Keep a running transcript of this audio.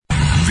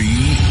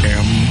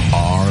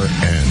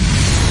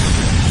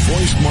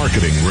Voice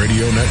Marketing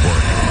Radio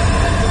Network.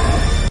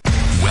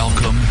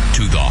 Welcome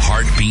to the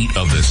heartbeat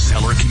of the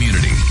seller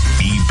community,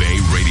 eBay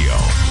Radio.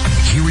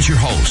 Here is your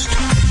host,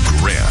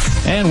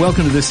 Griff. And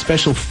welcome to this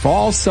special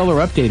Fall Seller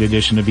Update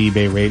edition of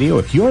eBay Radio.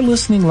 If you're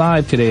listening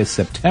live, today is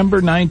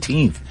September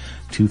 19th.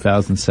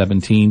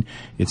 2017.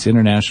 It's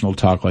International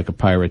Talk Like a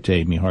Pirate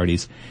Day, me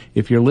hearties.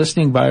 If you're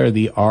listening via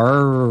the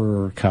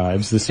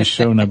archives, this is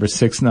show number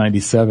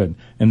 697.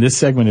 And this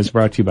segment is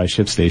brought to you by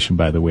ShipStation,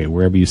 by the way,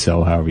 wherever you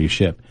sell, however you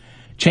ship.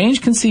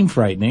 Change can seem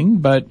frightening,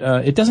 but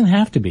it doesn't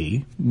have to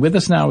be. With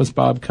us now is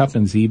Bob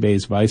Kupbens,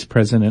 eBay's Vice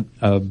President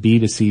of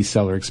B2C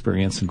Seller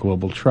Experience and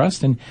Global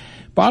Trust. And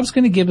Bob's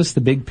going to give us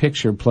the big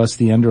picture plus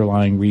the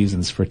underlying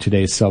reasons for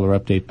today's Seller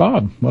Update.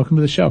 Bob, welcome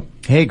to the show.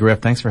 Hey, Griff.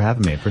 Thanks for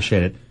having me.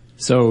 Appreciate it.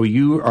 So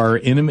you are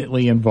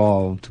intimately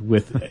involved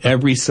with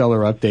every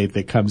seller update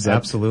that comes up.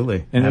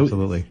 Absolutely. And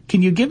absolutely.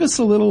 Can you give us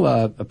a little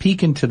a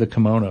peek into the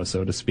kimono,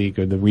 so to speak,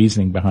 or the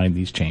reasoning behind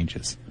these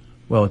changes?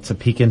 Well, it's a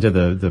peek into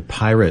the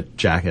pirate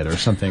jacket or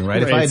something,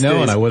 right? If I had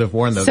known, I would have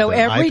worn the So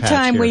every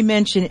time here. we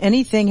mention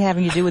anything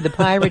having to do with the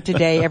pirate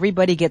today,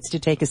 everybody gets to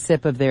take a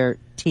sip of their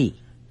tea.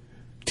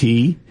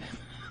 Tea?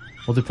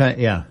 Well,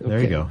 depend. Yeah, there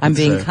you go. I'm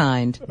being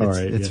kind. All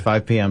right, it's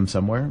 5 p.m.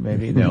 somewhere,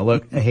 maybe. No,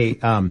 look, hey,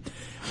 I'm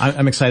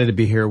excited to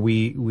be here.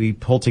 We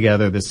pulled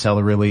together this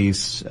seller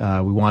release.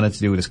 We wanted to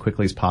do it as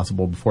quickly as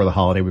possible before the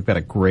holiday. We've got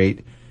a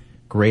great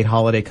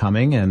holiday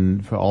coming,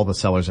 and for all the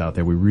sellers out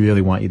there, we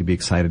really want you to be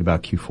excited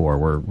about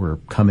Q4. We're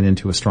coming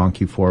into a strong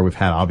Q4. We've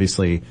had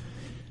obviously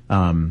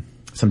some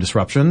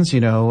disruptions,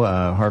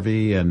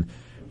 Harvey and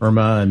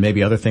Irma and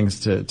maybe other things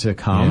to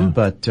come,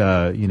 but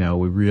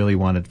we really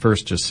wanted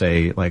first just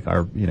say like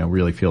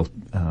really feel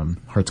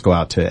hearts go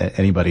out to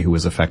anybody who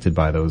was affected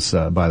by those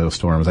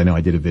storms. I know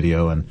I did a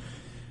video and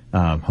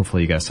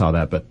hopefully you guys saw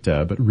that, but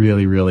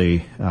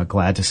really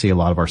glad to see a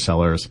lot of our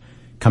sellers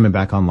coming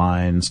back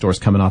online, stores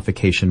coming off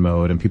vacation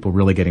mode, and people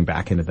really getting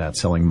back into that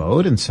selling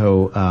mode. And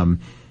so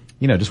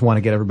just want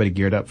to get everybody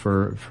geared up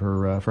for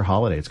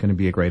holiday. It's going to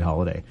be a great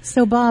holiday.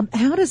 So, Bob,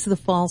 how does the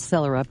Fall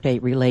Seller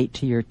Update relate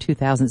to your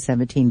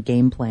 2017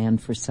 game plan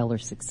for seller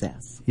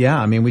success? Yeah,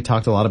 I mean, we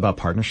talked a lot about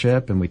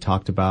partnership, and we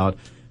talked about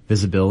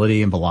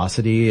visibility and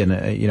velocity,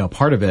 and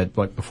part of it.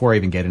 But before I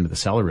even get into the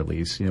seller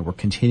release, we're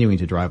continuing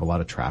to drive a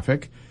lot of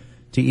traffic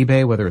to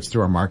eBay, whether it's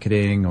through our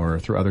marketing or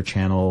through other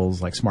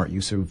channels like smart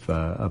use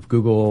of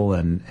Google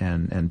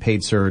and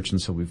paid search,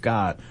 and so we've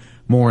got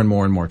more and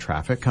more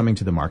traffic coming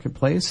to the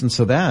marketplace. And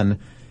so then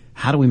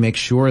how do we make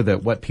sure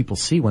that what people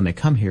see when they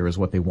come here is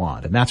what they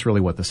want? And that's really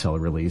what the seller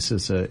release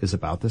is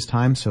about this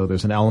time. So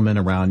there's an element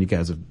around, you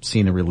guys have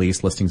seen a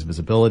release, listings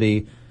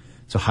visibility.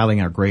 So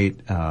highlighting our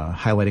great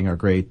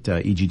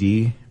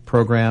EGD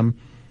program.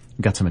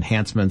 We've got some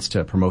enhancements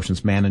to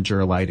Promotions Manager,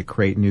 allow you to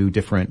create new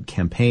different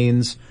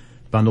campaigns,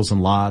 bundles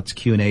and lots,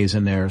 Q&As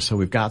in there. So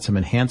we've got some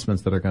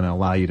enhancements that are going to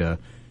allow you to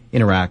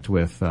interact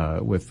with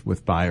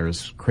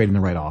buyers, creating the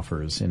right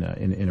offers in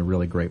a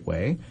really great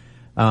way.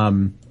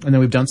 And then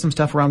we've done some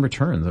stuff around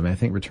returns. I mean, I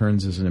think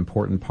returns is an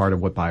important part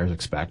of what buyers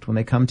expect when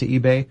they come to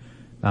eBay.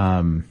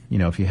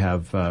 If you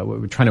have,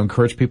 we're trying to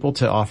encourage people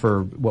to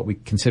offer what we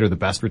consider the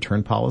best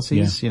return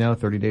policies,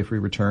 30-day free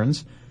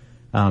returns,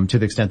 to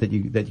the extent that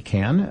you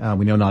can.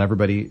 We know not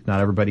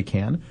everybody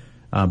can,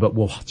 but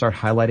we'll start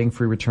highlighting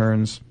free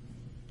returns.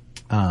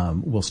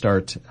 We'll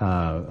start,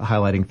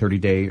 highlighting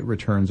 30-day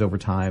returns over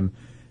time.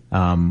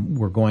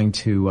 We're going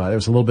to,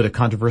 there's a little bit of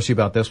controversy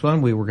about this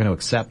one. We were going to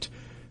accept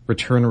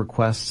return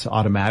requests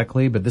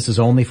automatically, but this is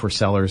only for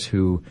sellers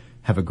who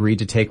have agreed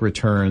to take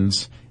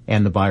returns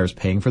and the buyer's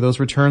paying for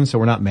those returns. So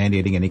we're not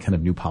mandating any kind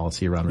of new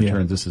policy around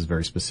returns. This is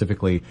very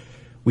specifically,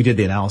 we did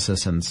the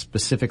analysis in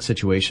specific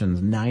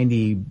situations,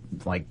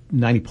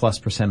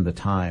 90+% of the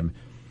time,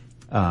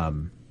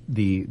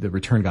 the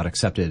return got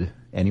accepted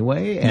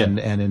anyway. And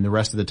in the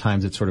rest of the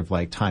times it's sort of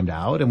like timed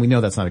out. And we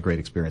know that's not a great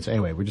experience.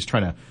 Anyway, we're just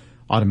trying to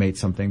automate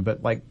something, but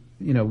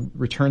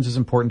returns is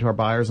important to our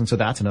buyers, and so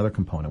that's another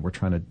component. We're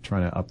trying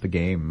to up the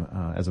game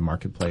as a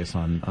marketplace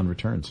on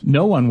returns.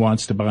 No one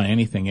wants to buy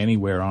anything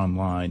anywhere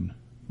online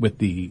with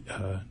the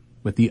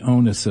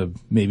onus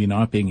of maybe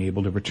not being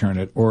able to return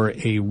it or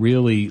a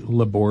really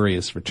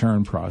laborious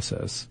return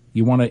process.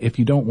 You want to, if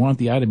you don't want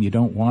the item, you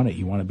don't want it.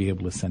 You want to be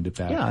able to send it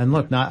back. Yeah, and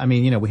look,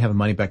 we have a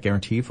money back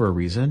guarantee for a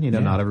reason.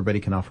 Not everybody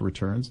can offer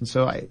returns, and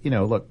so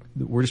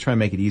we're just trying to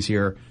make it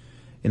easier.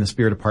 In the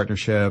spirit of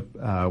partnership,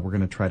 we're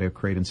going to try to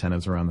create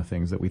incentives around the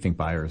things that we think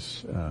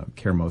buyers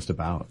care most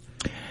about.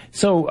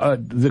 So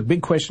the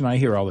big question I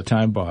hear all the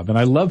time, Bob, and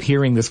I love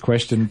hearing this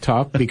question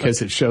talk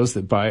because it shows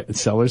that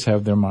sellers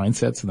have their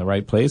mindsets in the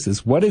right place,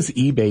 is what is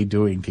eBay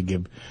doing to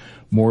give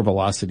more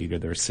velocity to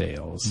their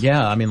sales?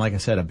 Yeah, I mean, like I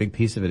said, a big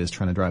piece of it is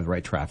trying to drive the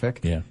right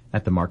traffic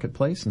at the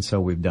marketplace. And so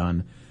we've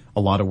done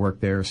a lot of work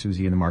there.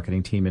 Susie and the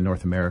marketing team in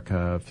North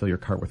America, fill your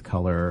cart with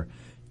color.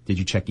 Did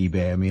you check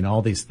eBay? I mean,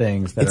 all these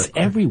things that it's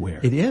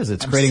everywhere. It is.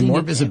 It's creating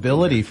more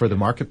visibility for the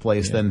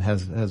marketplace than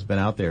has been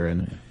out there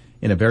in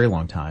a very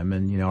long time.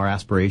 And, our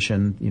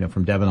aspiration,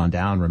 from Devon on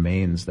down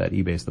remains that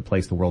eBay is the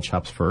place the world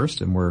shops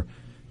first. And we're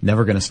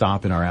never going to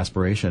stop in our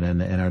aspiration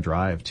and our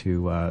drive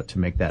to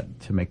make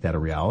that a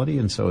reality.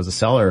 And so as a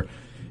seller,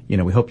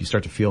 we hope you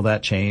start to feel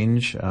that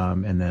change.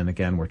 And then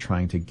again, we're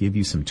trying to give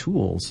you some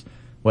tools,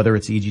 whether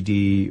it's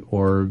EGD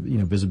or,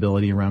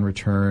 visibility around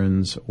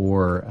returns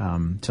or,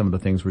 some of the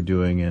things we're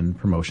doing in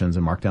promotions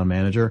and Markdown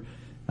Manager,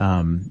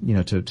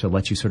 to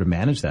let you sort of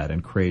manage that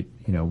and create,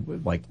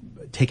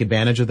 take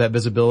advantage of that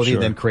visibility, Sure.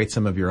 then create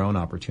some of your own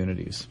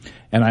opportunities.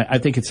 And I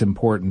think it's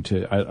important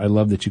I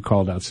love that you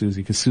called out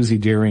Susie, because Susie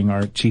Deering,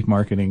 our Chief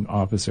Marketing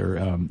Officer,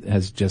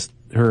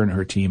 her and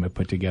her team have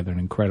put together an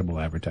incredible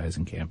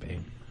advertising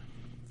campaign.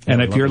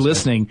 And if you're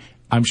listening,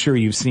 I'm sure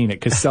you've seen it,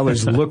 because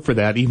sellers look for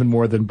that even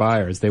more than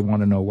buyers. They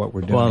want to know what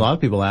we're doing. Well, a lot of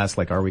people ask,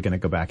 are we going to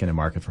go back into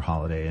market for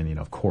holiday? And,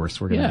 of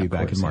course we're going to be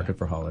back in market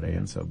for holiday.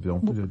 And so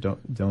don't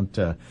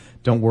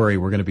worry.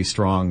 We're going to be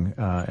strong,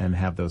 and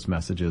have those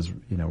messages,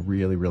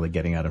 really, really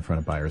getting out in front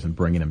of buyers and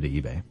bringing them to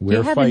eBay. Do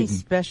you have any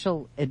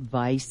special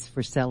advice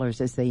for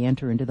sellers as they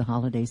enter into the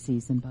holiday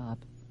season, Bob?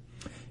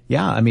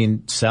 Yeah,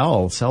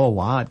 sell a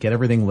lot, get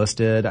everything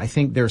listed. I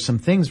think there's some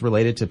things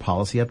related to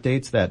policy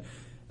updates that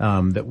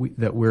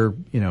we're,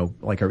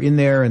 are in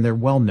there and they're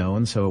well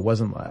known. So it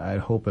wasn't, I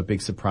hope, a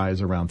big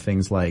surprise around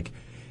things like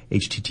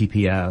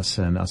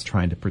HTTPS and us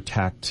trying to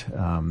protect,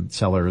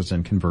 sellers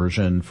and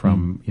conversion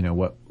from,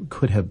 what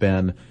could have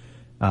been,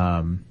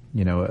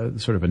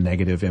 sort of a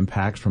negative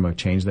impact from a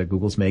change that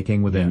Google's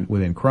making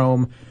within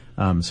Chrome.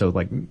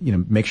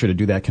 Make sure to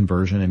do that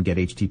conversion and get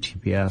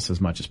HTTPS as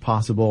much as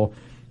possible.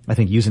 I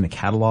think using the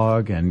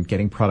catalog and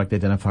getting product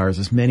identifiers,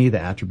 as many of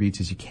the attributes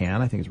as you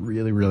can, I think is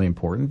really, really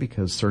important,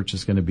 because search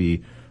is going to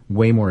be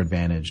way more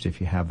advantaged if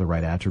you have the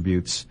right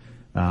attributes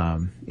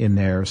in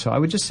there. So I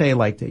would just say,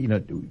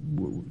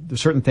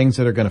 there's certain things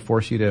that are going to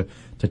force you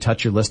to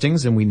touch your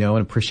listings, and we know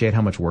and appreciate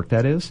how much work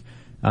that is.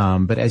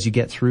 But as you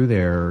get through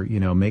there,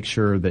 make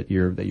sure that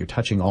you're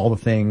touching all the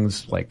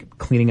things, like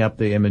cleaning up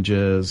the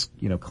images,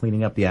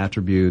 cleaning up the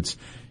attributes,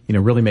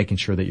 really making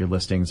sure that your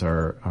listings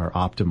are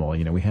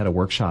optimal. We had a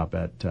workshop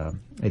at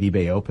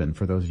eBay Open.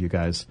 For those of you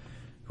guys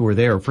who were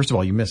there, first of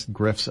all, you missed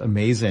Griff's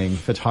amazing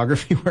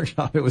photography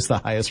workshop. It was the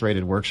highest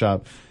rated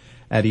workshop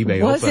at eBay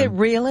Open. Was it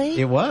really?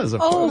 It was.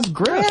 Of course,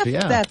 Griff.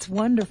 Yeah, that's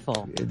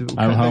wonderful.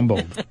 I'm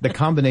humbled. The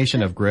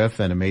combination of Griff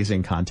and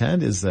amazing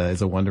content is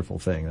a wonderful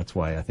thing. That's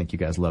why I think you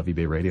guys love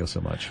eBay Radio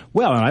so much.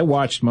 Well, and I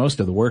watched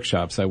most of the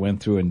workshops I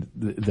went through, and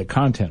the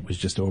content was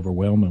just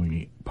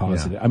overwhelmingly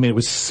positive. Yeah. It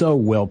was so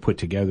well put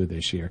together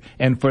this year.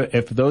 And for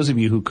those of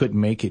you who couldn't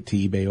make it to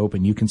eBay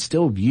Open, you can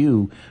still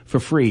view for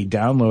free,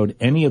 download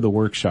any of the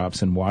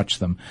workshops and watch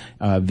them,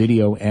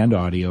 video and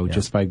audio,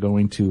 just by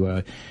going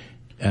to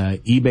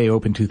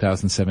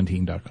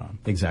eBayOpen2017.com.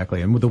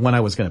 Exactly. And the one I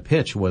was going to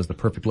pitch was the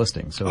perfect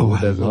listing. So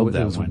I love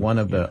that was one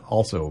of the,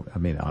 also,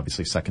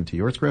 obviously second to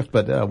yours, Griff,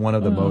 but one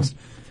of the most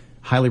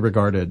highly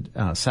regarded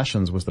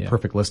sessions was the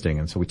perfect listing.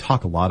 And so we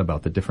talk a lot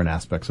about the different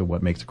aspects of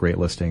what makes a great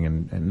listing,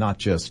 and not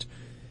just,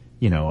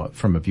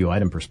 from a view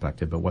item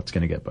perspective, but what's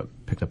going to get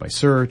picked up by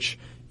search,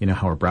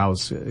 how our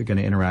browse going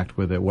to interact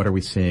with it, what are we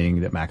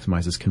seeing that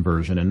maximizes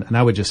conversion. And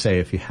I would just say,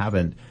 if you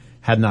haven't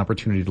had an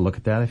opportunity to look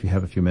at that, if you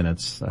have a few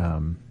minutes,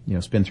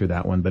 spin through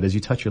that one. But as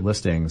you touch your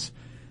listings,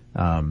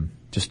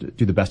 just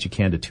do the best you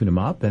can to tune them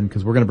up, and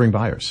because we're going to bring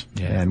buyers.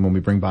 Yeah. And when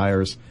we bring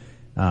buyers,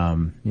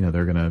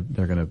 they're going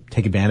to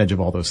take advantage of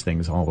all those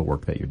things, all the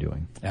work that you're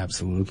doing.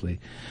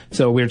 Absolutely.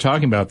 So we were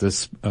talking about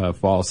this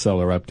fall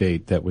seller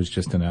update that was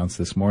just announced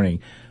this morning.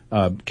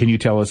 Can you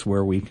tell us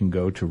where we can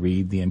go to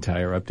read the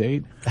entire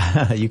update?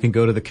 You can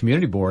go to the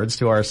community boards,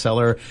 to our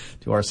seller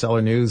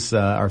news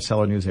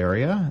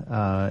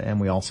area,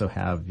 and we also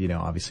have,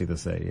 obviously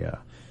there's a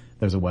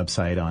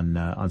website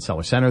on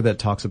Seller Center that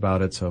talks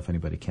about it. So if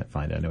anybody can't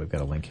find it, I know we've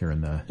got a link here in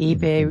the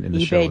eBay, in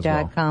the show as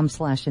well.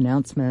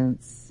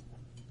 ebay.com/announcements.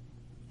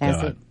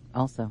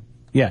 Also.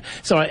 Yeah.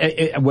 So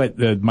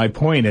my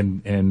point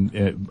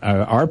and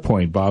our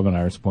point, Bob and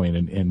ours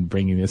point in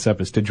bringing this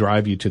up, is to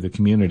drive you to the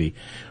community.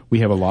 We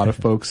have a lot of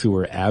folks who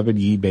are avid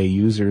eBay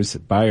users,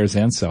 buyers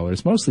and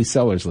sellers, mostly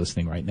sellers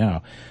listening right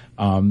now,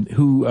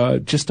 who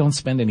just don't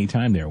spend any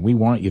time there. We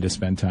want you to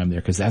spend time there,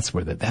 because that's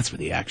where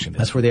the action is.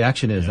 That's where the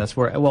action is. Yeah. That's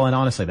where, well, and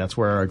honestly, that's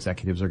where our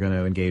executives are going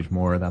to engage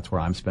more. That's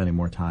where I'm spending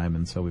more time.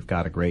 And so we've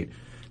got a great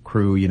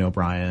crew,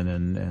 Brian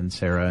and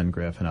Sarah and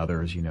Griff and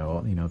others,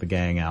 the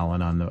gang,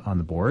 Alan on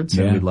the board.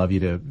 So we'd love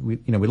we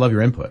love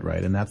your input,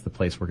 right? And that's the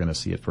place we're going to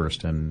see it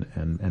first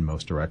and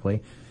most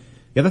directly.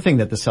 The other thing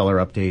that the seller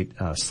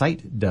update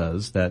site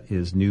does that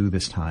is new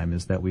this time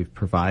is that we've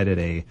provided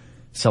a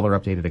seller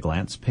update at a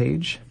glance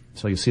page.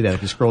 So you'll see that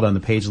if you scroll down the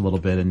page a little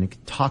bit, and it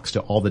talks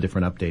to all the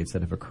different updates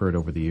that have occurred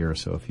over the year.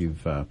 So if you're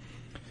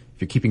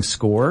keeping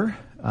score,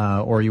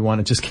 or you want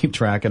to just keep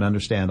track and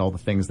understand all the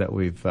things that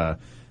we've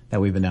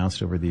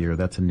announced over the year,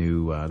 that's a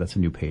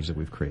new page that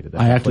we've created.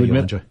 I have to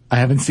admit, I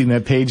haven't seen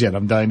that page yet.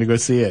 I'm dying to go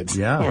see it.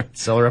 Yeah.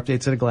 Seller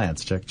updates at a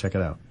glance. Check it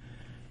out.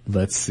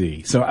 Let's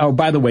see. So, oh,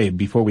 by the way,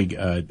 before we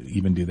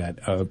even do that,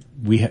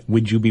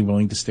 would you be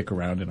willing to stick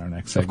around in our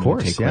next segment? Of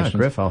course, and take yeah, questions?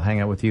 Griff. I'll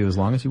hang out with you as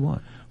long as you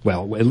want.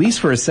 Well, at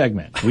least for a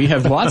segment. We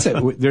have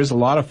there's a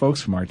lot of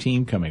folks from our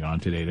team coming on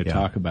today to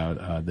talk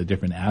about the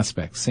different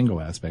aspects,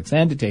 single aspects,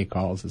 and to take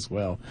calls as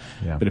well.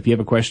 Yeah. But if you have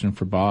a question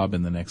for Bob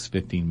in the next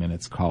 15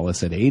 minutes, call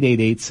us at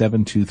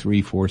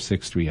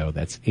 888-723-4630.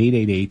 That's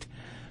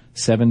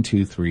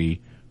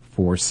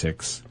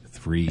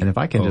 888-723-4630. And if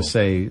I can just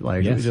say,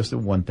 just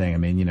one thing, I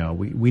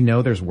mean, we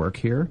know there's work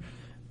here,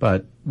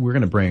 but we're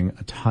going to bring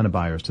a ton of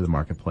buyers to the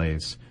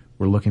marketplace.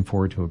 We're looking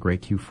forward to a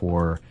great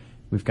Q4.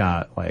 We've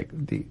got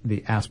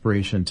the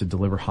aspiration to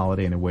deliver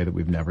holiday in a way that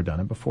we've never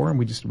done it before, and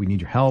we need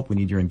your help, we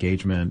need your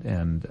engagement,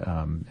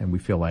 and we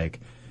feel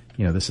like,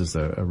 this is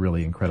a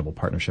really incredible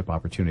partnership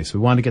opportunity. So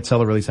we wanted to get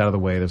seller release out of the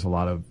way. There's a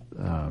lot of,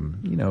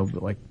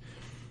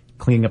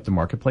 cleaning up the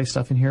marketplace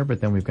stuff in here,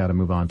 but then we've got to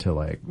move on to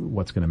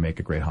what's going to make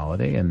a great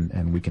holiday,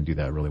 and we can do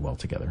that really well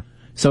together.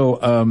 So,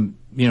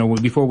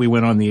 before we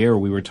went on the air,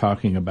 we were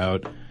talking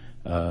about,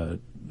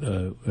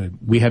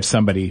 we have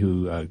somebody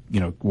who,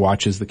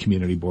 watches the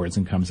community boards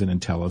and comes in and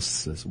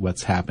tells us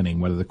what's happening,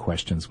 what are the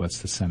questions, what's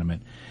the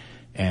sentiment.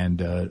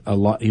 And, a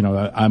lot,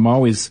 I'm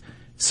always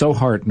so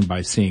heartened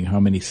by seeing how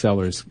many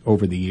sellers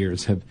over the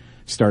years have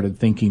started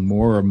thinking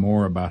more and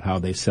more about how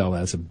they sell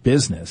as a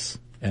business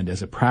and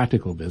as a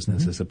practical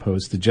business as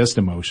opposed to just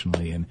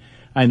emotionally.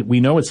 And we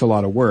know it's a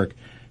lot of work.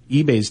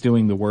 eBay's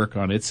doing the work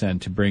on its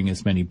end to bring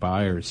as many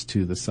buyers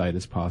to the site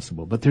as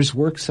possible. But there's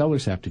work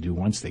sellers have to do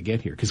once they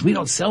get here, because we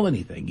don't sell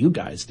anything. You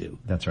guys do.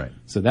 That's right.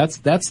 So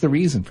that's the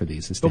reason for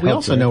these. But we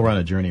also know we're on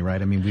a journey,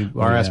 right? I mean,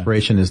 our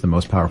aspiration is the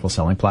most powerful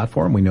selling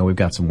platform. We know we've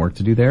got some work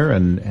to do there,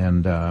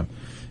 and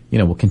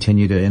we'll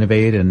continue to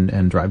innovate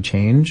and drive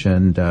change,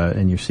 and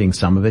you're seeing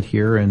some of it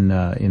here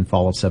in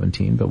fall of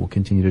 17, but we'll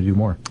continue to do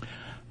more.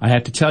 I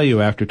have to tell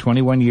you, after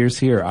 21 years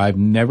here, I've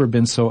never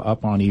been so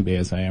up on eBay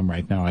as I am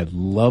right now. I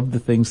love the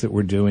things that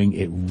we're doing.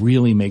 It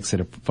really makes it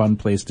a fun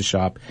place to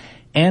shop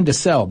and to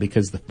sell,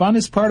 because the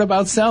funnest part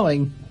about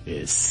selling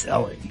is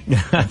selling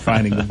and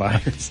finding the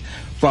buyers.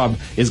 Bob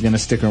is going to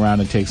stick around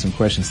and take some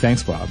questions.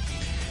 Thanks, Bob.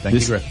 Thank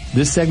you, Griff.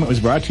 This segment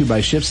was brought to you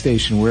by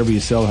ShipStation, wherever you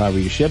sell, however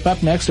you ship.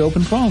 Up next,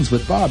 Open Phones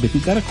with Bob. If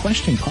you've got a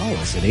question, call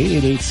us at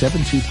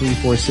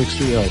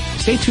 888-723-4630.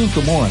 Stay tuned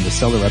for more on the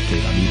Seller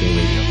Update on eBay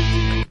Radio.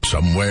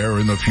 Somewhere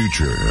in the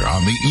future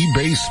on the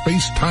eBay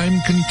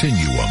space-time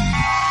continuum.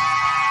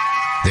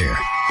 There.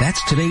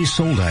 That's today's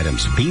sold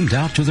items beamed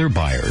out to their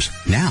buyers.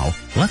 Now,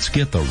 let's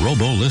get the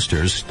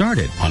robo-listers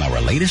started on our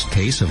latest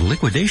case of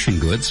liquidation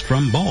goods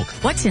from Bulk.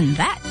 What's in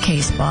that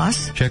case,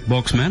 boss? Check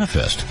Bulk's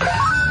manifest.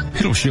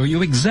 It'll show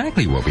you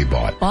exactly what we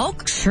bought.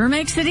 Bulk sure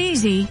makes it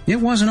easy. It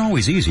wasn't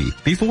always easy.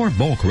 Before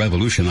Bulk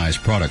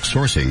revolutionized product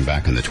sourcing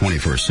back in the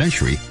 21st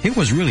century, it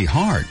was really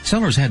hard.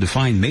 Sellers had to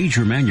find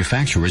major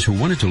manufacturers who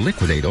wanted to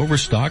liquidate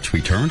overstocked,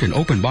 returned, and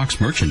open box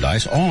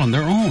merchandise all on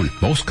their own.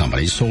 Most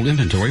companies sold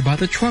inventory by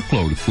the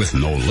truckload with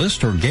no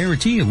list or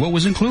guarantee of what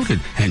was included.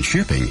 And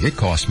shipping, it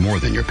cost more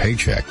than your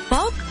paycheck.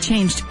 Bulk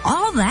changed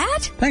all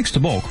that? Thanks to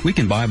Bulk, we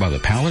can buy by the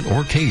pallet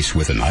or case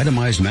with an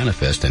itemized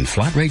manifest and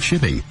flat rate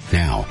shipping.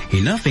 Now,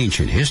 enough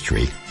ancient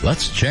history.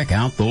 Let's check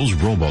out those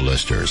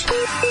robo-listers.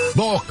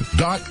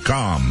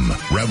 Bulk.com.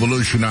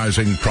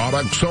 Revolutionizing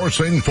product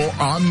sourcing for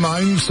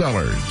online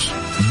sellers.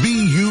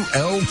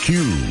 BULQ.com.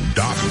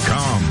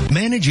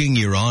 Managing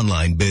your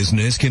online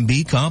business can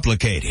be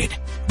complicated,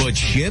 but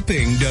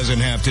shipping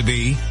doesn't have to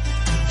be.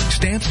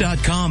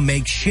 Stamps.com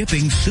makes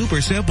shipping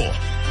super simple.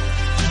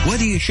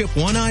 Whether you ship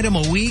one item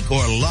a week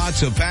or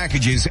lots of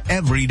packages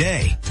every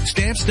day,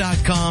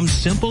 Stamps.com's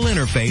simple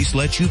interface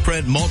lets you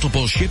print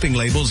multiple shipping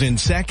labels in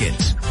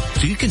seconds,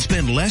 so you can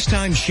spend less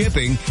time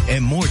shipping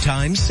and more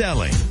time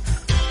selling.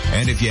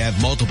 And if you have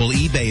multiple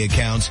eBay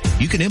accounts,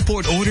 you can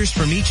import orders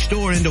from each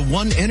store into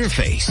one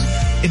interface.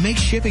 It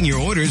makes shipping your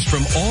orders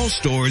from all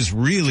stores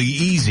really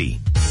easy.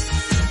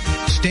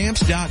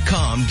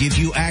 Stamps.com gives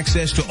you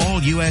access to all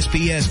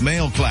USPS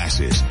mail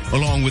classes,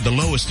 along with the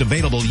lowest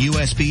available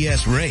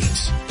USPS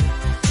rates.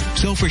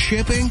 So for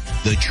shipping,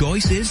 the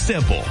choice is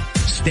simple.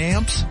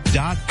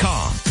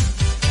 Stamps.com.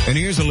 And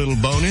here's a little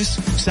bonus.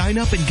 Sign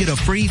up and get a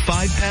free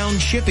 5-pound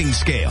shipping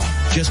scale.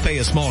 Just pay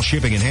a small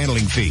shipping and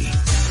handling fee.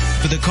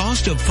 For the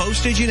cost of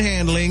postage and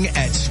handling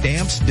at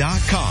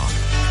Stamps.com.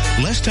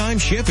 Less time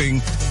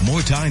shipping,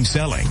 more time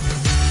selling.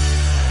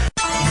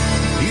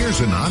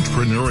 Here's an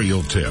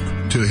entrepreneurial tip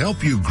to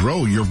help you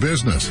grow your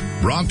business.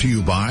 Brought to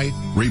you by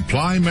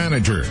Reply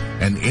Manager,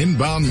 an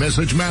inbound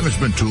message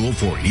management tool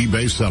for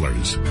eBay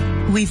sellers.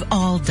 We've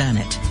all done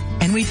it,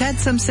 and we've had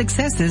some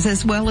successes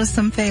as well as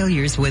some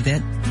failures with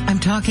it. I'm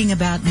talking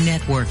about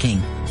networking.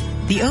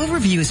 The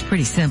overview is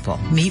pretty simple.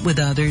 Meet with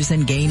others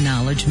and gain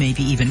knowledge,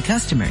 maybe even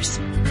customers.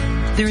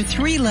 There are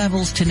 3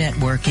 levels to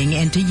networking,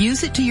 and to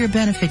use it to your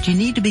benefit, you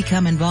need to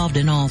become involved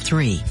in all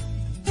 3.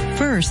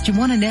 First, you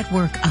want to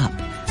network up.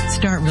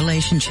 Start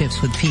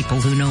relationships with people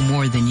who know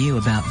more than you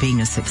about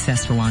being a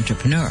successful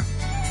entrepreneur.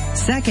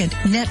 Second,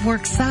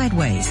 network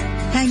sideways.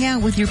 Hang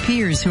out with your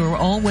peers who are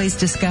always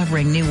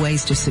discovering new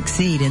ways to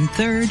succeed. And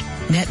third,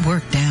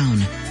 network down.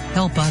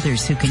 Help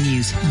others who can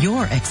use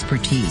your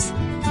expertise.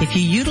 If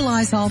you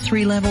utilize all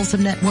three levels of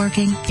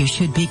networking, you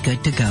should be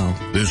good to go.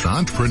 This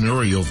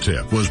entrepreneurial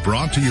tip was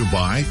brought to you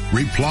by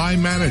Reply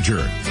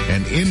Manager,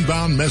 an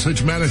inbound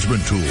message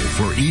management tool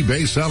for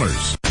eBay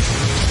sellers.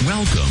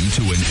 Welcome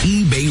to an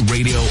eBay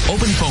Radio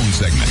open phone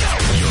segment.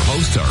 Your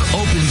hosts are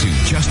open to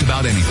just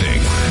about anything.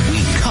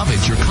 We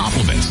covet your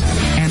compliments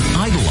and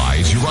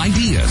idolize your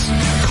ideas.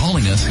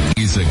 Calling us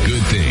is a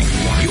good thing.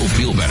 You'll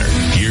feel better.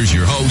 Here's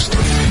your host,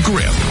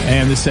 Griff.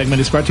 And this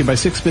segment is brought to you by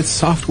 6-Bit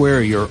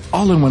Software, your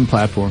all-in-one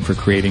platform for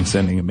creating,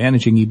 sending, and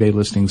managing eBay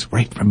listings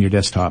right from your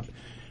desktop.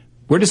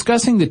 We're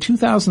discussing the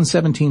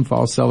 2017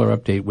 Fall Seller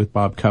Update with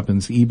Bob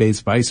Kupbens, eBay's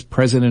Vice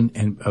President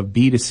of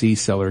B2C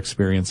Seller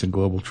Experience and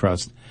Global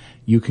Trust.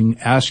 You can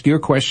ask your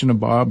question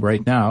of Bob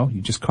right now.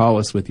 You just call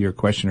us with your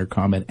question or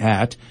comment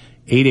at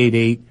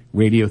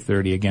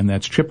 888-RADIO30. Again,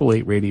 that's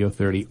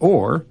 888-RADIO30.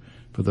 Or,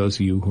 for those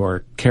of you who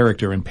are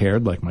character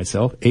impaired like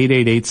myself,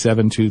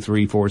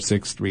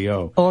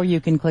 888-723-4630. Or you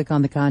can click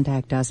on the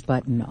Contact Us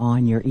button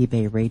on your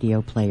eBay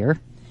radio player.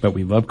 But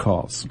we love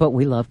calls.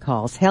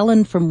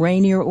 Helen from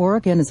Rainier,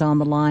 Oregon is on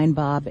the line,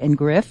 Bob and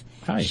Griff.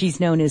 Hi. She's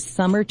known as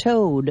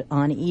Summertoad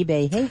on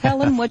eBay. Hey,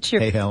 Helen, what's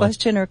your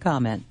question or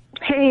comment?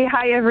 Hey,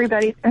 hi,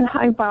 everybody. And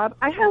hi, Bob.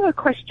 I have a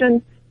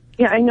question.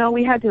 Yeah, I know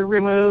we had to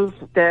remove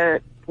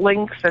the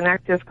links and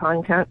active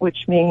content,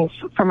 which means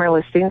from our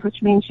listings,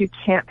 which means you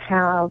can't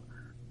have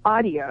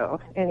audio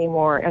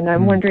anymore. And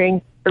I'm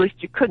wondering, or at least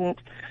you couldn't.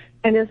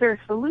 And is there a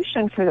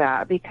solution for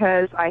that?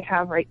 Because I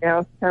have right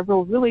now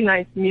several really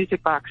nice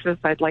music boxes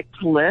I'd like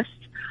to list,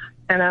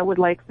 and I would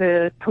like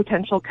the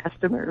potential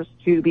customers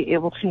to be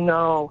able to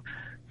know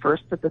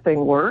first that the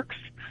thing works,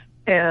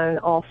 and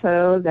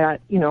also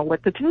that, you know,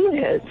 what the tune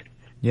is.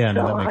 Yeah,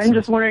 no, so that makes I'm sense.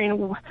 just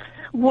wondering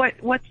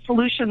what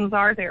solutions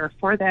are there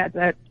for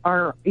that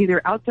are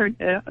either out there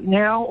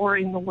now or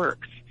in the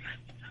works.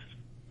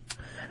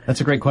 That's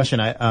a great question.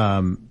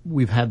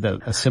 We've had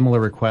a similar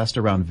request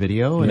around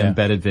video and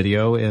embedded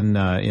video in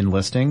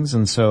listings,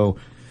 and so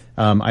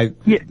I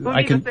can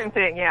the same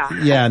thing. Yeah.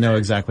 Yeah, no,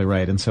 exactly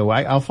right. And so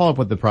I'll follow up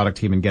with the product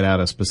team and get out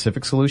a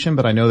specific solution.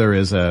 But I know there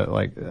is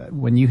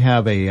when you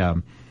have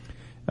a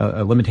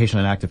limitation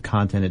on active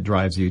content, it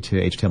drives you to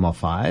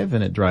HTML5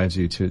 and it drives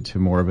you to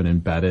more of an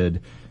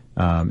embedded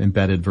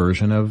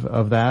version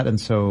of that. And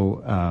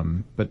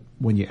so, but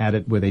when you add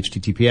it with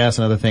HTTPS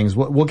and other things,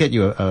 we'll get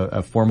you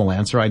a formal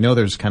answer. I know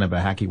there's kind of a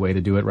hacky way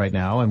to do it right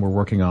now, and we're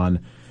working on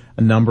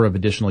a number of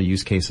additional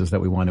use cases that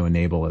we want to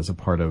enable as a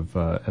part of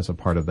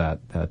that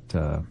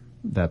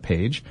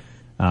page.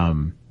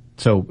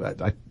 So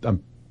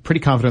I'm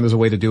pretty confident there's a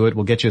way to do it.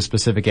 We'll get you a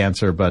specific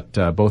answer, but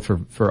both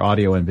for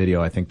audio and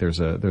video, I think there's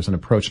an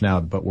approach now,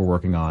 but we're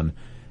working on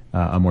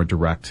a more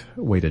direct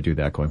way to do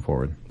that going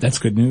forward. That's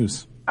good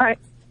news. All right.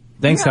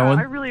 Thanks, Helen.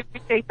 I really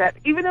appreciate that.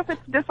 Even if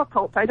it's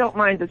difficult, I don't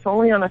mind. It's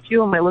only on a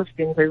few of my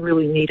listings I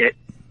really need it.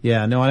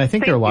 Yeah, no, and I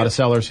think there are a lot of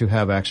sellers who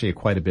have actually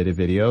quite a bit of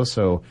video.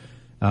 So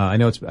I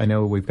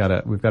know we've got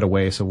a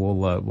way. So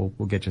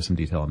we'll get you some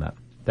detail on that.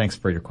 Thanks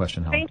for your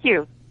question, Helen. Thank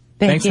you.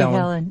 Thanks, Helen.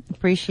 Helen.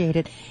 Appreciate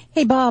it.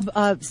 Hey, Bob,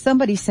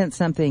 somebody sent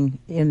something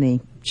in the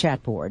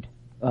chat board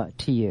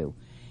to you,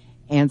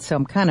 and so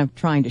I'm kind of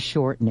trying to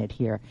shorten it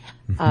here.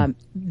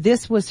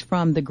 This was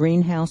from the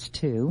Greenhouse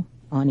 2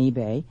 on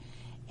eBay,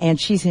 and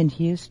she's in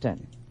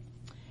Houston.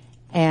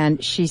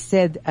 And she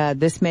said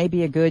this may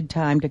be a good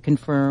time to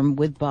confirm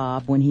with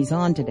Bob when he's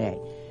on today.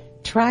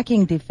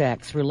 Tracking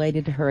defects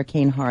related to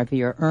Hurricane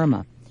Harvey or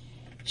Irma.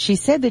 She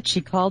said that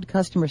she called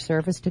customer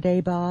service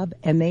today, Bob,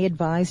 and they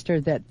advised her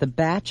that the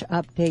batch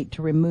update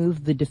to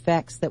remove the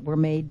defects that were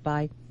made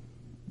by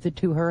the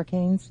two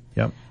hurricanes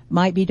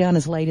might be done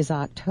as late as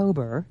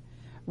October.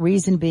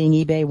 Reason being,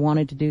 eBay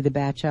wanted to do the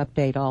batch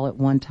update all at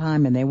one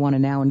time, and they want to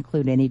now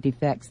include any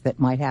defects that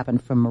might happen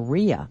from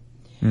Maria.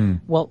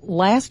 Well,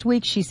 last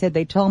week she said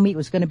they told me it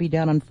was going to be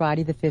done on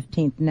Friday the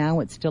 15th. Now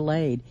it's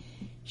delayed.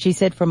 She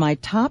said, for my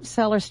top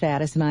seller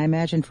status, and I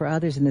imagine for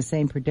others in the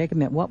same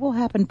predicament, what will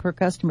happen per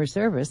customer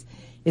service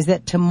is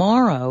that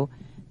tomorrow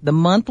the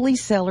monthly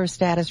seller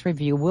status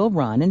review will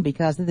run, and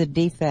because of the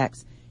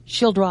defects,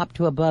 she'll drop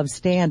to above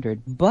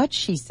standard. But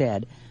she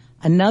said,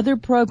 another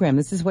program,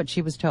 this is what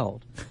she was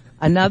told,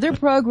 another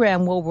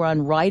program will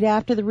run right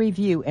after the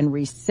review and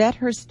reset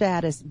her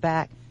status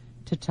back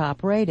to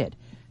top rated.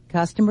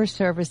 Customer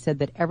service said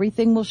that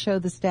everything will show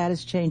the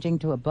status changing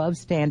to above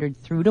standard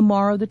through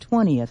tomorrow the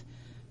 20th,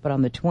 but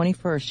on the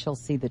 21st she'll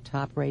see the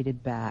top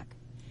rated back.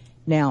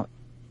 Now,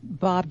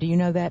 Bob, do you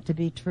know that to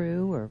be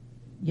true? Or,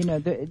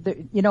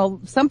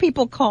 some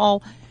people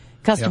call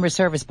customer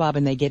service, Bob,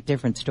 and they get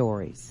different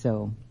stories.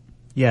 So,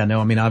 yeah,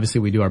 no, I mean,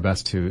 obviously we do our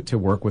best to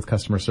work with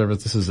customer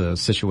service. This is a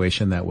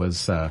situation that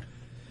was,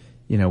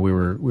 we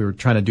were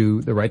trying to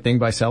do the right thing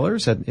by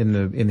sellers in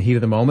the heat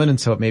of the moment, and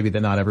so it may be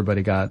that not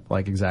everybody got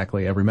like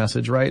exactly every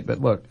message right.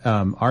 But look,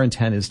 our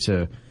intent is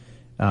to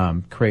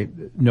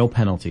create no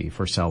penalty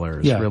for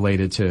sellers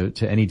related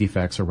to any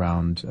defects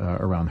around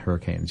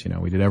hurricanes.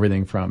 We did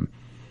everything from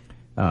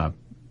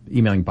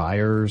emailing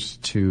buyers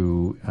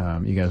to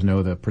you guys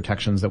know the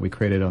protections that we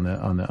created on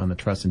the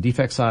trust and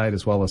defect side,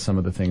 as well as some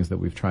of the things that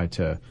we've tried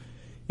to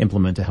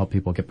implement to help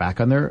people get back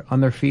on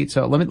their feet.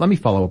 So let me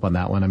follow up on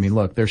that one. I mean,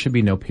 look, there should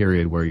be no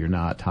period where you're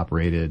not top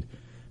rated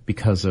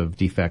because of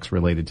defects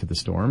related to the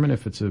storm. And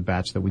if it's a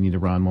batch that we need to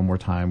run one more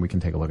time, we can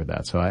take a look at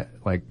that. So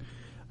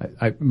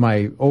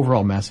my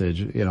overall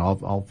message,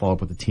 I'll follow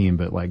up with the team,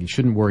 but you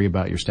shouldn't worry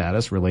about your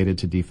status related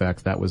to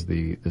defects. That was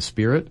the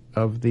spirit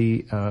of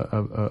the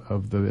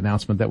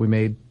announcement that we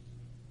made.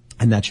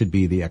 And that should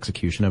be the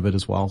execution of it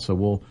as well. So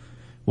we'll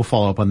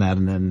follow up on that.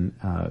 And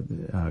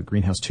then,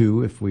 Greenhouse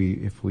 2, if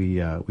we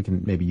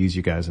can maybe use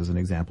you guys as an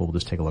example, we'll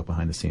just take a look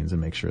behind the scenes and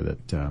make sure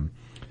that,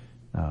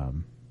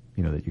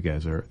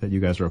 that you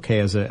guys are okay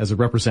as a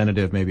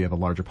representative maybe of a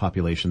larger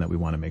population, that we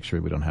want to make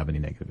sure we don't have any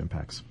negative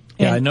impacts.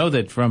 Yeah, I know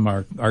that from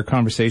our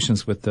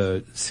conversations with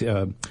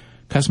the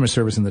customer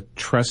service and the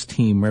trust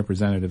team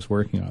representatives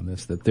working on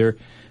this, that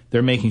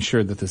they're making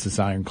sure that this is as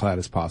ironclad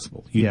as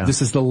possible.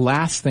 This is the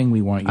last thing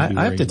we want you to do.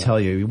 I have to tell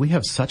you, we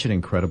have such an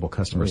incredible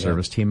customer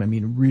service team. I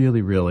mean,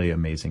 really, really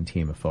amazing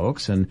team of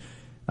folks. And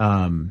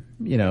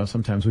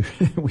sometimes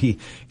we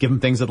give them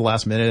things at the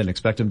last minute and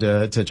expect them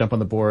to jump on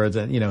the boards.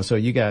 And, so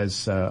you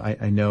guys,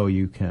 I know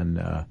you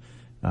can,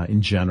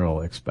 in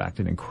general, expect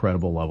an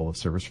incredible level of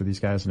service for these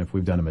guys. And if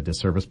we've done them a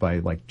disservice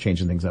by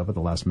changing things up at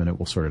the last minute,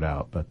 we'll sort it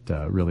out. But,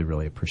 really,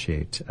 really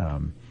appreciate,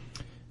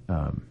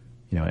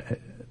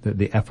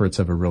 the efforts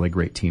of a really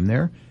great team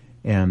there.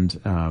 And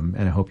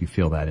I hope you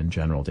feel that in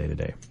general day to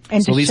day.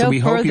 And so, to Lisa,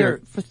 show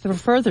for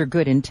further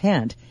good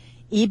intent,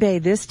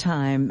 eBay this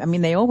time, I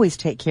mean, they always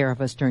take care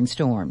of us during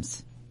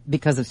storms,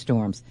 because of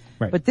storms.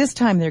 Right. But this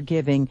time they're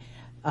giving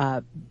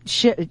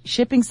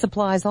shipping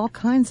supplies, all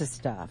kinds of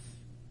stuff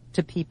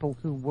to people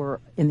who were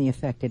in the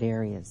affected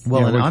areas.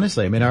 Well, and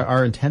honestly, I mean,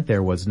 our intent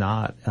there was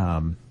not,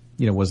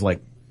 was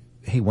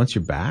hey, once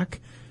you're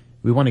back,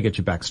 we want to get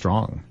you back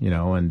strong,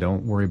 and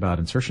don't worry about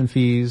insertion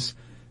fees.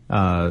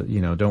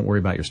 Don't worry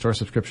about your store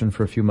subscription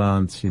for a few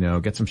months,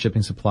 get some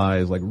shipping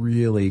supplies,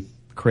 really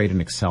create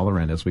an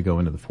accelerant as we go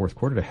into the fourth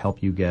quarter to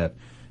help you get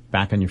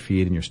back on your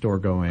feet and your store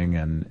going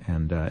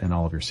and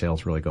all of your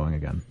sales really going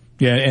again.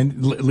 Yeah,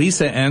 and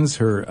Lisa ends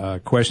her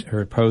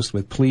post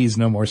with, "Please,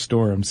 no more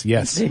storms."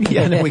 Yes,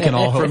 yeah, and we can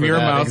all hope from your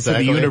mouth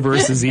exactly. to the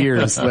universe's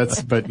ears. I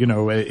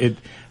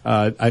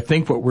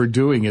think what we're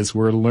doing is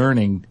we're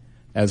learning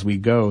as we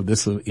go.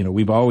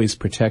 We've always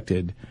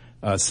protected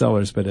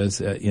sellers, but as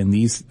in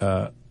these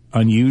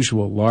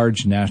unusual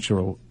large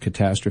natural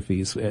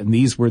catastrophes, and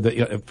these were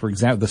for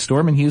example, the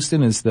storm in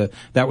Houston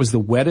that was the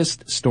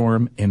wettest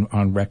storm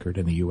on record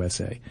in the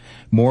USA.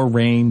 More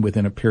rain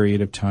within a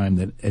period of time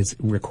than is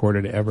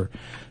recorded ever.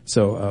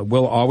 So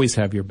we'll always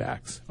have your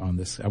backs on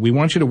this. We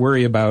want you to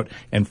worry about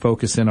and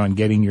focus in on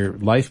getting your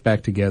life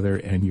back together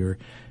and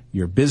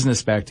your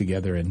business back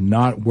together, and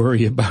not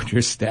worry about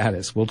your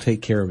status. We'll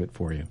take care of it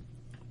for you.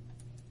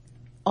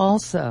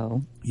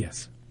 Also,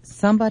 yes.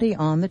 Somebody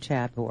on the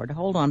chat board,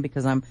 hold on,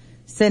 because I'm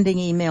sending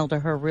email to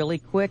her really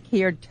quick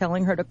here,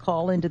 telling her to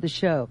call into the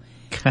show.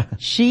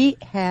 She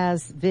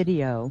has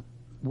video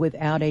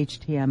without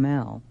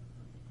HTML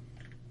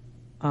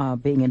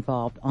being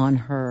involved on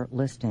her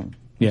listing.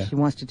 Yeah. She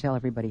wants to tell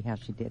everybody how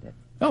she did it.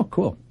 Oh,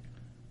 cool.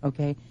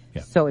 Okay.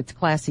 Yeah. So it's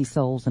Classy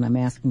Souls, and I'm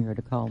asking her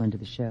to call into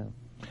the show.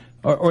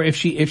 Or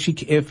if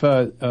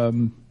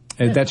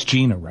that's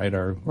Gina, right?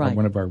 Right.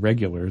 One of our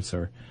regulars,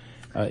 or.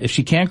 If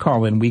she can't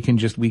call in, we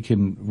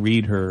can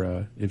read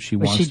her, if she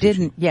wants to.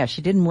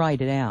 She didn't write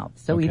it out.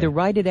 So either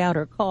write it out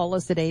or call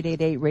us at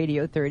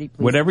 888-Radio-30, please.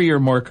 Whatever you're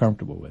more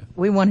comfortable with.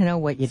 We want to know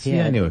what you did.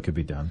 Yeah, I knew it could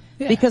be done.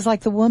 Yeah. Because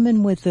the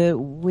woman with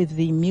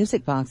the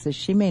music boxes,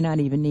 she may not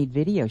even need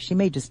video. She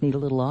may just need a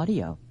little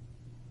audio.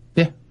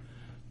 Yeah.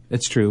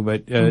 It's true,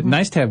 but,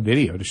 nice to have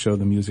video to show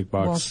the music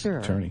box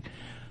turning.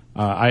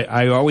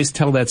 I always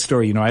tell that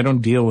story. I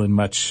don't deal in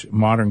much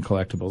modern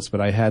collectibles, but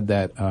I had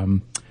that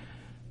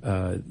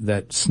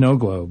snow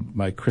globe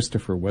by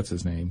Christopher, what's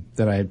his name,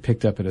 that I had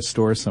picked up at a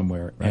store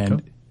somewhere. Radko?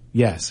 And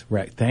yes,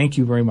 thank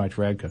you very much,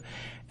 Radko.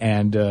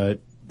 And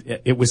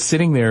it was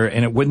sitting there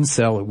and it wouldn't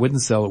sell. I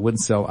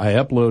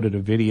uploaded a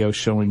video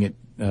showing it,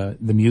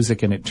 the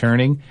music and it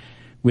turning.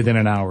 Within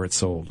an hour it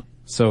sold.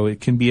 So it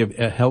can be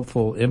a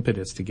helpful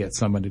impetus to get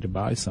somebody to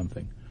buy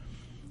something.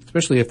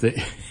 Especially if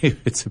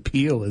its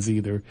appeal is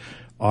either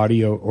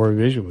audio or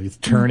visual. It's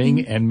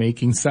turning and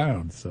making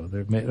sound. So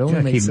it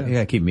only makes sense. You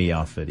gotta keep me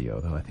off video,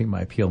 though. I think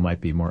my appeal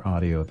might be more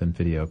audio than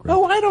video.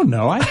 Oh, I don't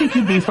know. I think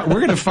you'd be fine. We're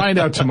going to find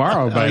out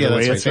tomorrow, by the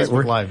way. That's right.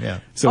 Facebook Live,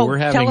 yeah. So we're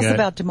having tell us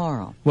about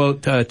tomorrow. Well,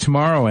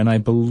 tomorrow, and I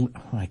can't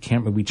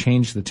remember, we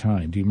changed the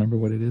time. Do you remember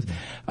what it is?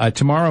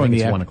 Tomorrow in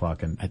the 1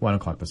 o'clock at 1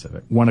 o'clock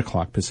Pacific. 1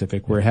 o'clock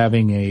Pacific. We're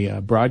having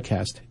a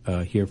broadcast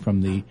here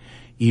from the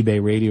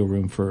eBay radio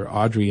room for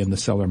Audrey and the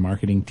seller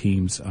marketing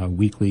team's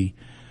weekly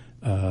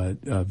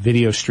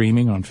video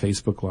streaming on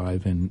Facebook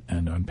Live and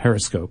on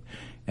Periscope.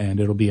 And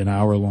it'll be an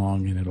hour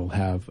long, and it'll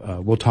have,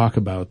 we'll talk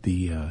about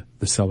the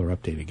seller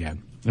update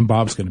again. And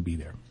Bob's going to be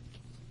there.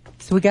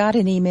 So we got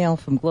an email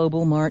from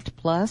Global Mart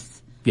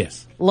Plus.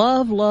 Yes.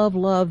 Love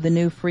the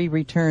new free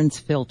returns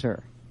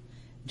filter.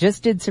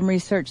 Just did some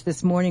research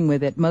this morning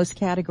with it. Most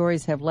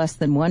categories have less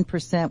than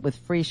 1% with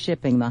free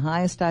shipping. The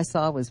highest I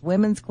saw was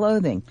women's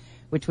clothing,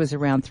 which was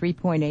around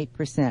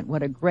 3.8%.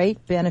 What a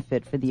great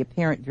benefit for the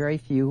apparent very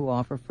few who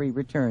offer free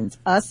returns.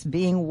 Us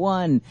being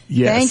one.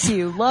 Yes. Thank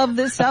you. Love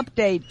this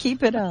update.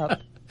 Keep it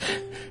up.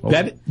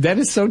 That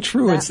is so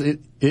true.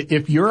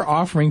 If you're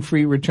offering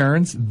free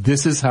returns,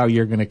 this is how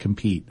you're going to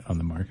compete on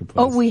the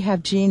marketplace. Oh, we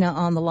have Gina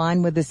on the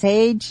line with us.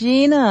 Hey,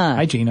 Gina.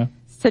 Hi, Gina.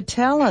 So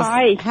tell us,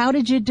 Hi. How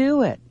did you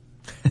do it?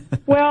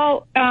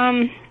 Well,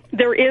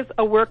 there is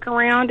a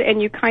workaround,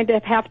 and you kind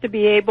of have to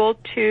be able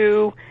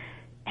to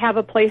have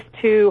a place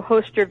to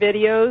host your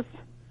videos,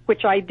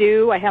 which I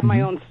do. I have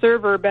my own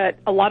server, but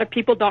a lot of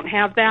people don't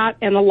have that,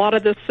 and a lot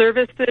of the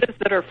services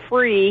that are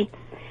free,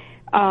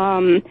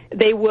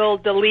 they will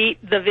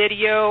delete the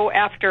video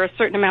after a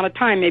certain amount of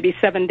time, maybe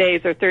 7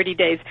 days or 30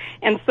 days.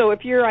 And so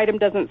if your item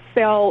doesn't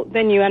sell,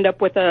 then you end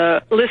up with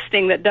a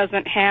listing that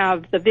doesn't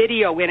have the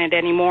video in it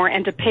anymore,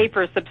 and to pay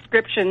for a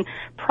subscription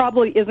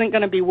probably isn't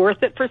going to be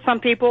worth it for some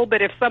people.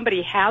 But if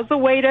somebody has a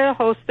way to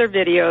host their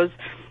videos,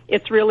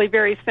 it's really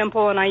very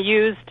simple, and I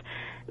used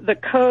the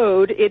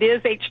code. It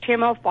is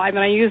HTML5, and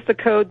I used the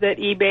code that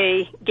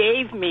eBay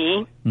gave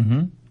me.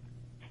 Mm-hmm.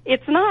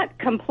 It's not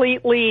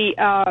completely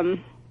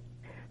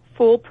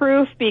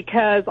foolproof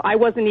because I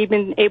wasn't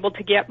even able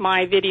to get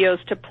my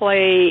videos to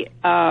play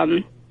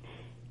on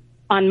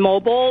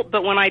mobile,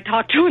 but when I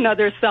talked to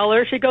another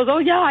seller, she goes, oh,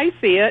 yeah, I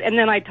see it. And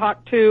then I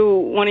talked to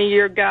one of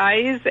your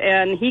guys,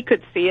 and he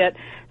could see it.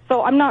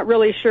 So I'm not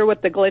really sure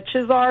what the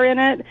glitches are in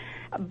it,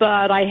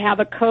 but I have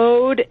a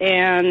code,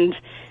 and,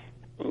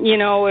 you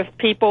know, if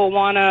people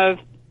want to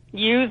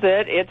use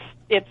it,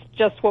 it's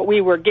just what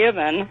we were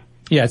given.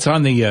 Yeah, it's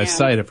on the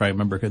site, if I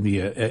remember, in the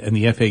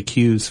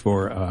FAQs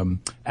for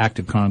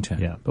active content.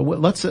 Yeah, but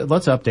let's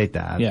update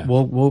that. Yeah.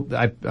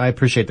 I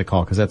appreciate the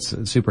call because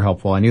that's super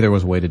helpful. I knew there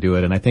was a way to do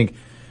it, and I think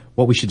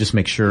what we should just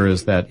make sure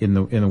is that in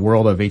the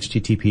world of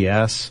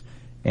HTTPS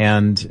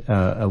and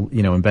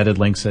embedded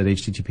links at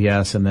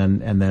HTTPS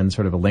and then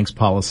sort of a links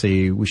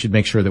policy, we should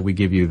make sure that we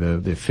give you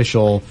the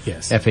official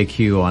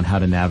FAQ on how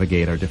to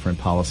navigate our different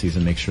policies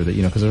and make sure that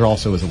because there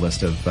also is a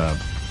list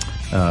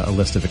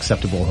of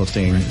acceptable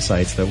hosting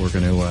sites that we're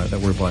going to that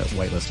we're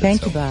whitelisted.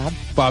 Thank you, Bob.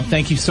 Bob,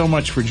 thank you so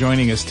much for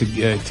joining us to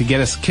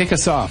kick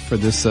us off for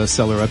this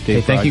seller update.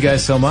 Hey, thank you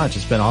guys so much.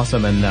 It's been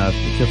awesome, and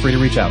feel free to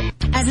reach out.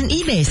 As an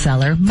eBay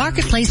seller,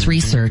 marketplace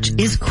research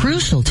is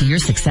crucial to your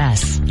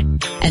success.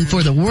 And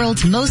for the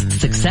world's most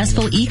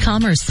successful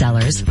e-commerce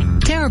sellers,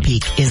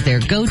 Terapeak is their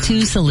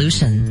go-to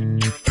solution.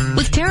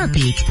 With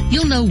Terapeak,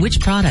 you'll know which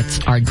products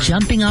are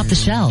jumping off the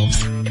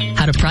shelves,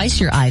 how to price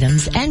your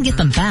items and get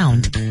them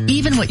found,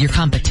 even what your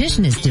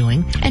competition is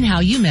doing and how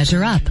you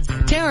measure up.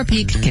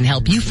 Terapeak can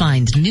help you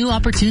find new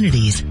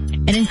opportunities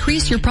and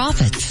increase your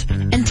profits.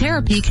 And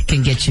Terapeak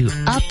can get you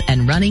up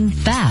and running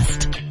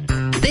fast.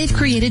 They've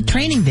created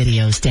training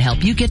videos to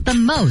help you get the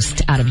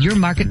most out of your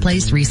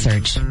marketplace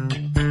research.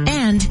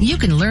 And you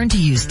can learn to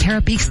use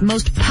Terapeak's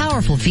most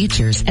powerful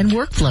features and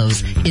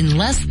workflows in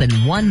less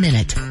than 1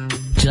 minute.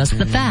 Just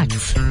the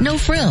facts, no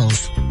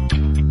frills.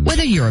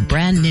 Whether you're a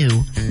brand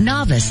new,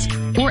 novice,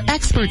 or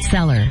expert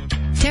seller,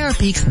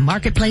 Terapeak's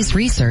marketplace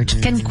research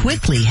can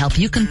quickly help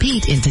you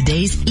compete in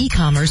today's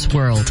e-commerce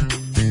world.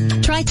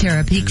 Try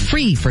Terapeak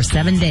free for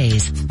 7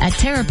 days at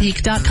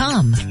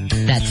Terapeak.com.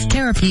 That's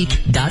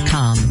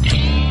Terapeak.com.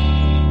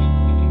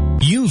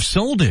 You've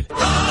sold it.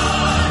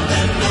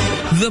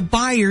 The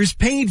buyers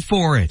paid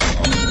for it.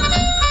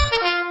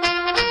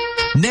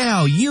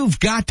 Now you've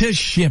got to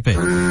ship it.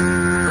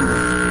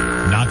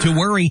 Not to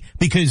worry,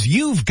 because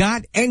you've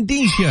got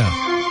Endicia.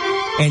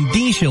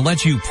 Endicia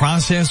lets you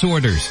process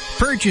orders,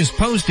 purchase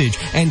postage,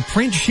 and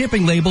print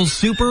shipping labels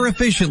super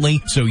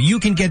efficiently so you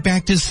can get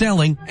back to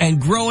selling and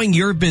growing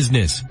your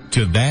business.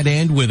 To that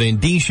end, with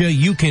Endicia,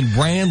 you can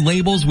brand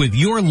labels with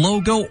your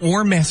logo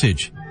or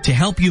message. To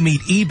help you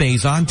meet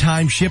eBay's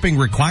on-time shipping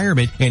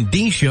requirement,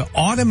 Endicia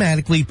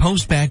automatically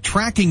posts back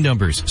tracking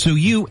numbers so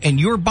you and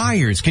your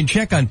buyers can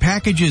check on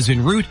packages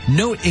en route,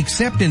 note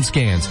acceptance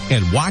scans,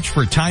 and watch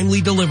for timely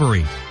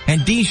delivery.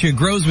 Endicia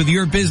grows with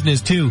your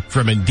business too,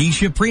 from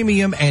Endicia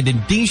Premium and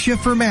Endicia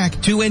for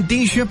Mac to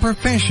Endicia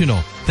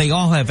Professional. They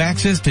all have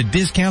access to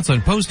discounts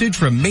on postage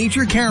from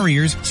major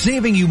carriers,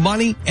 saving you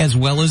money as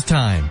well as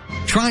time.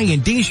 Try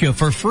Endicia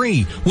for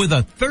free with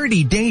a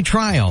 30-day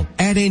trial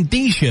at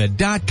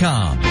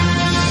Endicia.com.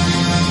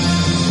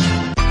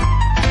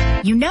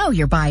 You know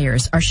your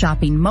buyers are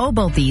shopping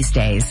mobile these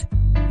days.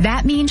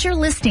 That means your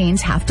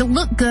listings have to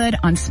look good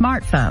on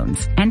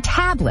smartphones and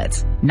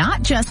tablets,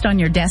 not just on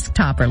your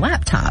desktop or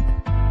laptop.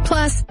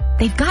 Plus,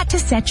 they've got to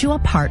set you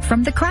apart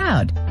from the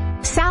crowd.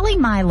 Sally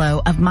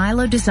Milo of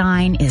Milo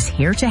Design is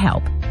here to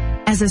help.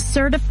 As a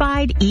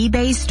certified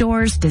eBay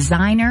Stores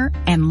designer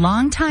and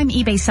longtime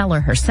eBay seller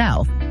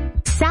herself,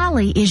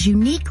 Sally is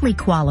uniquely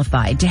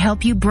qualified to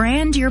help you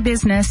brand your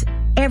business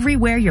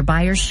everywhere your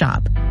buyers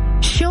shop.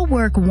 She'll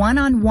work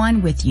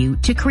one-on-one with you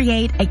to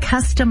create a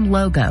custom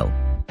logo,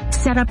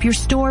 set up your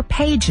store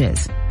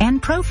pages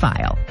and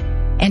profile,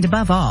 and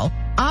above all,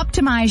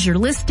 optimize your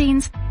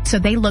listings so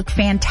they look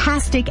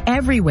fantastic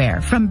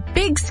everywhere, from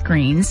big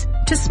screens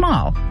to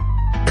small.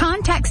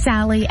 Contact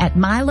Sally at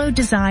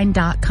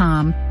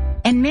milodesign.com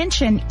and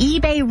mention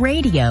eBay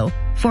Radio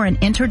for an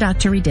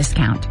introductory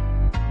discount.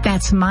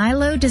 That's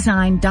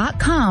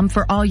milodesign.com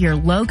for all your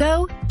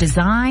logo,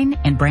 design,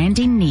 and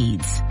branding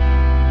needs.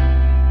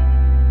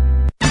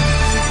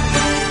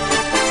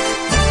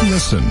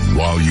 Listen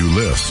while you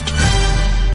list.